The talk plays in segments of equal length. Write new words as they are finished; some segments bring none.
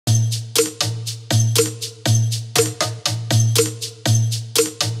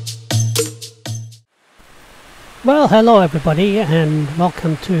Well, hello everybody and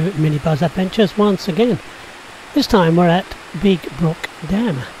welcome to Minibus Adventures once again. This time we're at Big Brook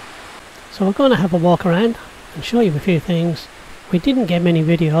Dam. So we're going to have a walk around and show you a few things. We didn't get many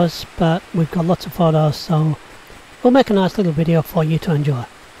videos, but we've got lots of photos, so we'll make a nice little video for you to enjoy.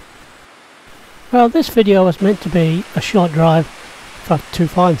 Well, this video was meant to be a short drive to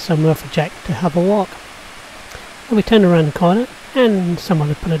find somewhere for Jack to have a walk. And we turned around the corner and someone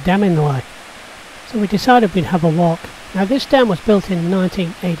had put a dam in the way. So we decided we'd have a walk. Now this dam was built in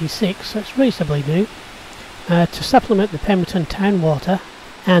 1986, so it's reasonably new, to supplement the Pemberton town water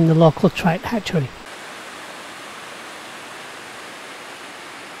and the local trout hatchery.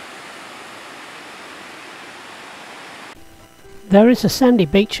 There is a sandy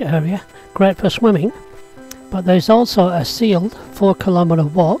beach area, great for swimming, but there's also a sealed 4-kilometre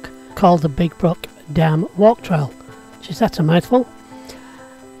walk called the Big Brook Dam Walk Trail. Geez, that's a mouthful.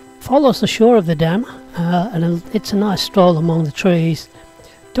 Follows the shore of the dam, and it's a nice stroll among the trees.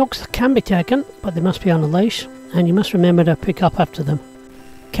 Dogs can be taken, but they must be on a leash, and you must remember to pick up after them.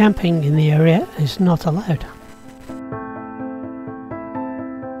 Camping in the area is not allowed.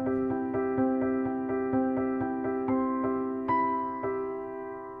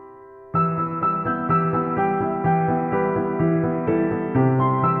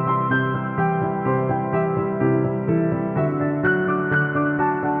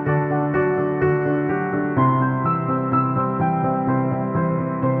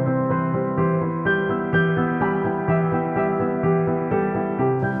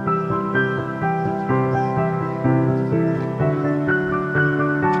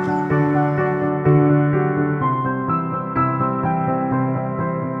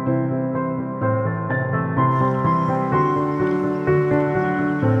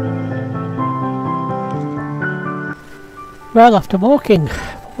 Well, after walking for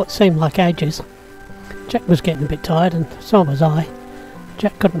what seemed like ages, Jack was getting a bit tired and so was I.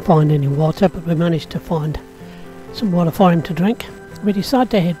 Jack couldn't find any water, but we managed to find some water for him to drink. We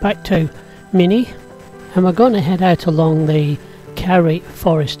decided to head back to Mini, and we're going to head out along the Karrie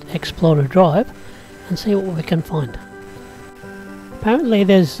Forest Explorer Drive and see what we can find. Apparently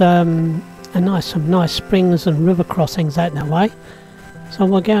there's some nice springs and river crossings out that way, so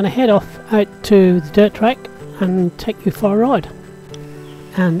we're going to head off out to the dirt track and take you for a ride.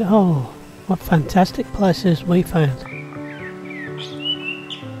 And oh, what fantastic places we found.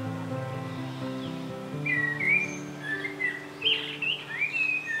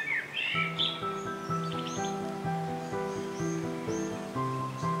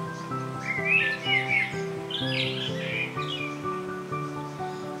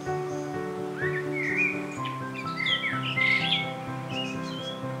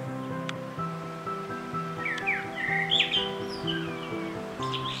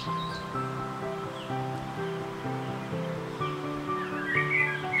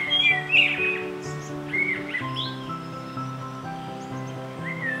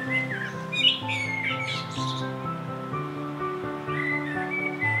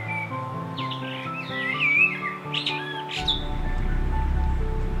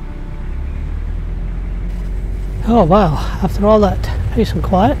 Oh wow, after all that peace and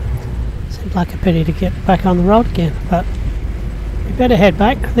quiet, seems like a pity to get back on the road again, but we better head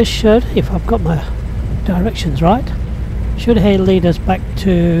back. This should, if I've got my directions right, should lead us back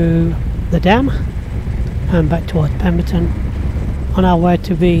to the dam and back towards Pemberton on our way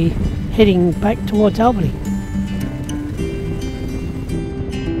to be heading back towards Albany.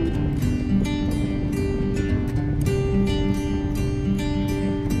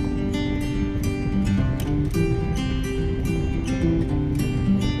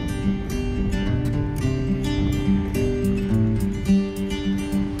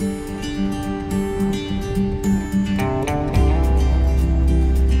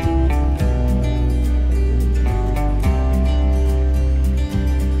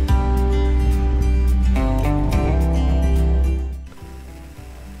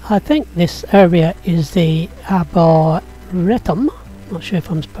 I think this area is the Arboretum, not sure if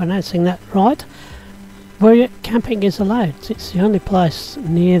I'm pronouncing that right, where camping is allowed. It's the only place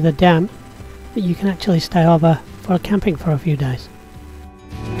near the dam that you can actually stay over for camping for a few days.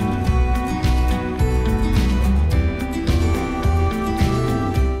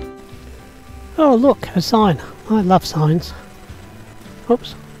 Oh look, a sign. I love signs.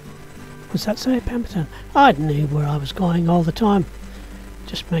 Oops, what's that say? Pemberton. I knew where I was going all the time.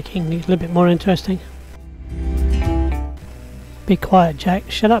 Just making it a little bit more interesting. Be quiet, Jack.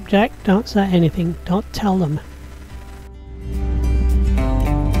 Shut up, Jack. Don't say anything. Don't tell them.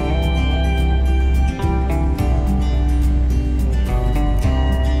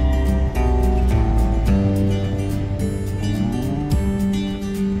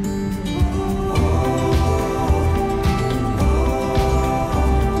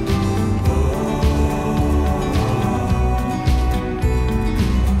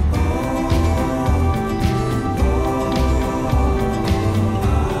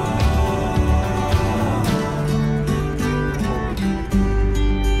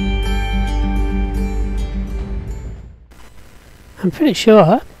 I'm pretty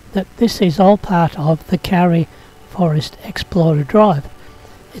sure that this is all part of the Karrie Forest Explorer Drive.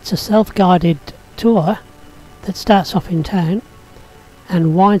 It's a self-guided tour that starts off in town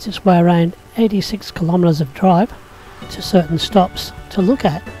and winds its way around 86 kilometres of drive to certain stops to look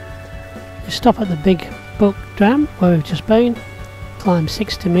at. You stop at the Big Brook Dam where we've just been, climb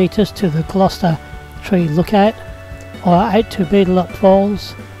 60 metres to the Gloucester Tree Lookout, or out to Beadle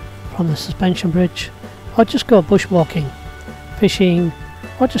Falls from the suspension bridge, or just go bushwalking, fishing,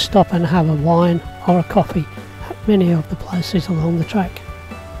 or just stop and have a wine or a coffee at many of the places along the track.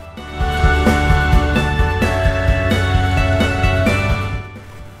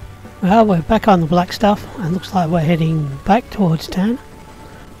 Well, we're back on the black stuff and looks like we're heading back towards town.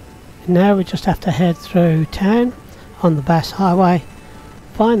 And now we just have to head through town on the Bass Highway,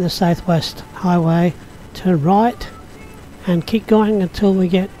 find the Southwest Highway, turn right and keep going until we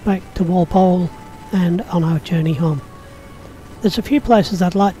get back to Walpole and on our journey home. There's a few places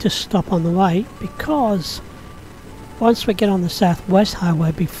I'd like to stop on the way, because once we get on the Southwest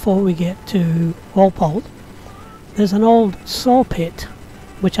Highway before we get to Walpole, there's an old saw pit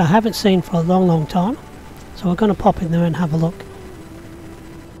which I haven't seen for a long time, so we're going to pop in there and have a look.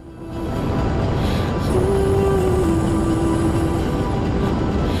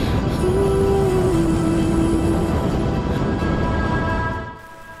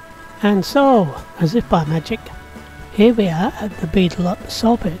 And so, as if by magic, here we are at the Beadle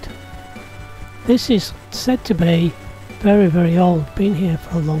saw pit. This is said to be very old, been here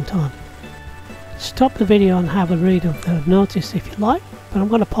for a long time. Stop the video and have a read of the notice if you like, but I'm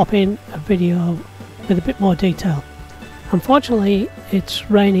going to pop in a video with a bit more detail. Unfortunately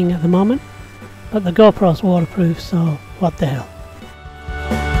it's raining at the moment, but the GoPro's waterproof, so what the hell.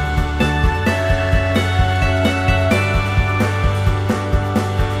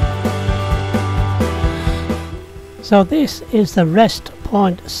 So this is the Rest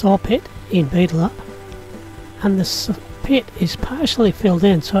Point saw pit in Beadle, and the pit is partially filled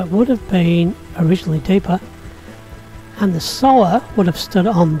in, so it would have been originally deeper, and the sawer would have stood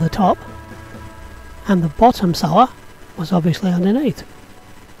on the top and the bottom sawer was obviously underneath,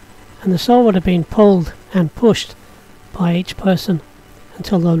 and the saw would have been pulled and pushed by each person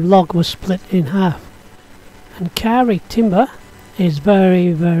until the log was split in half. And Karrie timber is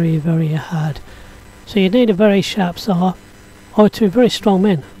very hard, so you need a very sharp saw or two very strong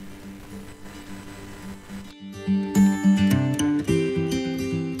men.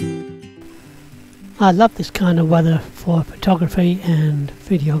 I love this kind of weather for photography and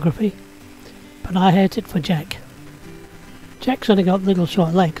videography, but I hate it for Jack. Jack's only got little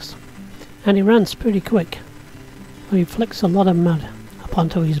short legs and he runs pretty quick, so he flicks a lot of mud up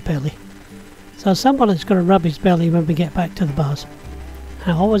onto his belly. So somebody's got to rub his belly when we get back to the bars. And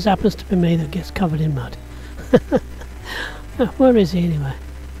it always happens to be me that gets covered in mud. Where is he anyway?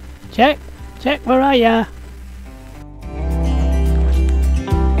 Jack? Jack, where are ya?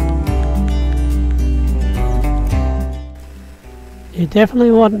 You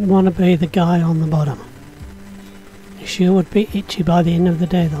definitely wouldn't want to be the guy on the bottom. You sure would be itchy by the end of the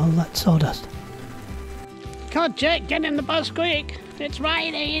day with all that sawdust. Come on Jack, get in the bus quick! It's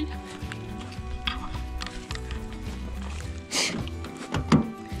raining!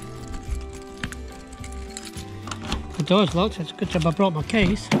 The door's locked, so it's a good job I brought my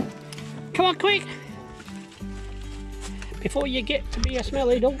keys. Come on quick! Before you get to be a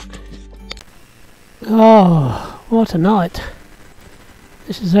smelly dog. Oh, what a night.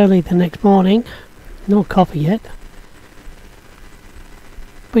 This is early the next morning, no coffee yet.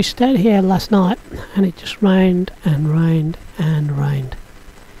 We stayed here last night and it just rained and rained and rained.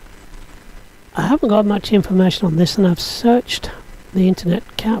 I haven't got much information on this and I've searched the internet,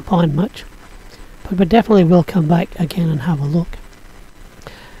 can't find much, but we definitely will come back again and have a look.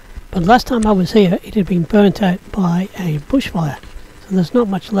 But last time I was here it had been burnt out by a bushfire, so there's not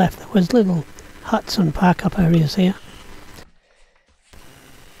much left. There was little huts and park up areas here.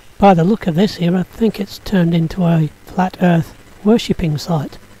 By the look of this here, I think it's turned into a flat earth worshipping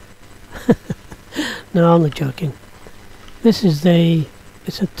site. No, only joking. This is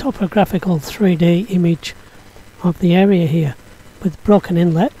it's a topographical 3D image of the area here with Broken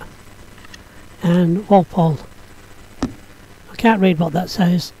Inlet and Walpole. I can't read what that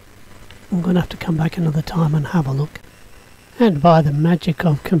says. I'm going to have to come back another time and have a look. And by the magic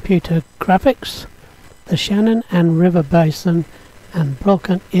of computer graphics, the Shannon and River Basin and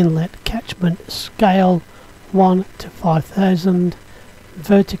Broken Inlet catchment scale 1 to 5,000,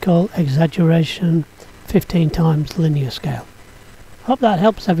 vertical exaggeration 15 times linear scale. Hope that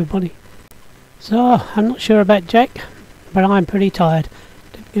helps everybody. So I'm not sure about Jack, but I'm pretty tired,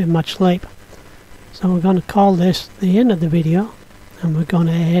 didn't get much sleep, so we're going to call this the end of the video and we're going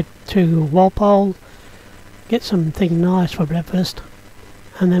to head to Walpole, get something nice for breakfast,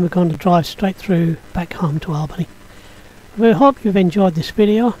 and then we're going to drive straight through back home to Albany. We hope you've enjoyed this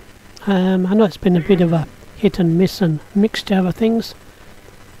video. I know it's been a bit of a hit and miss and mixture of things,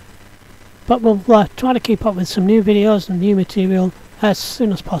 but we'll try to keep up with some new videos and new material as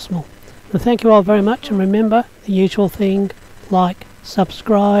soon as possible. And thank you all very much, and remember the usual thing: like,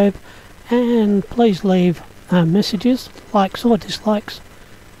 subscribe, and please leave messages, likes or dislikes,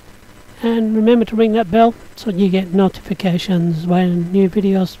 and remember to ring that bell so you get notifications when new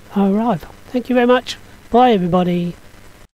videos arrive. Thank you very much. Bye everybody.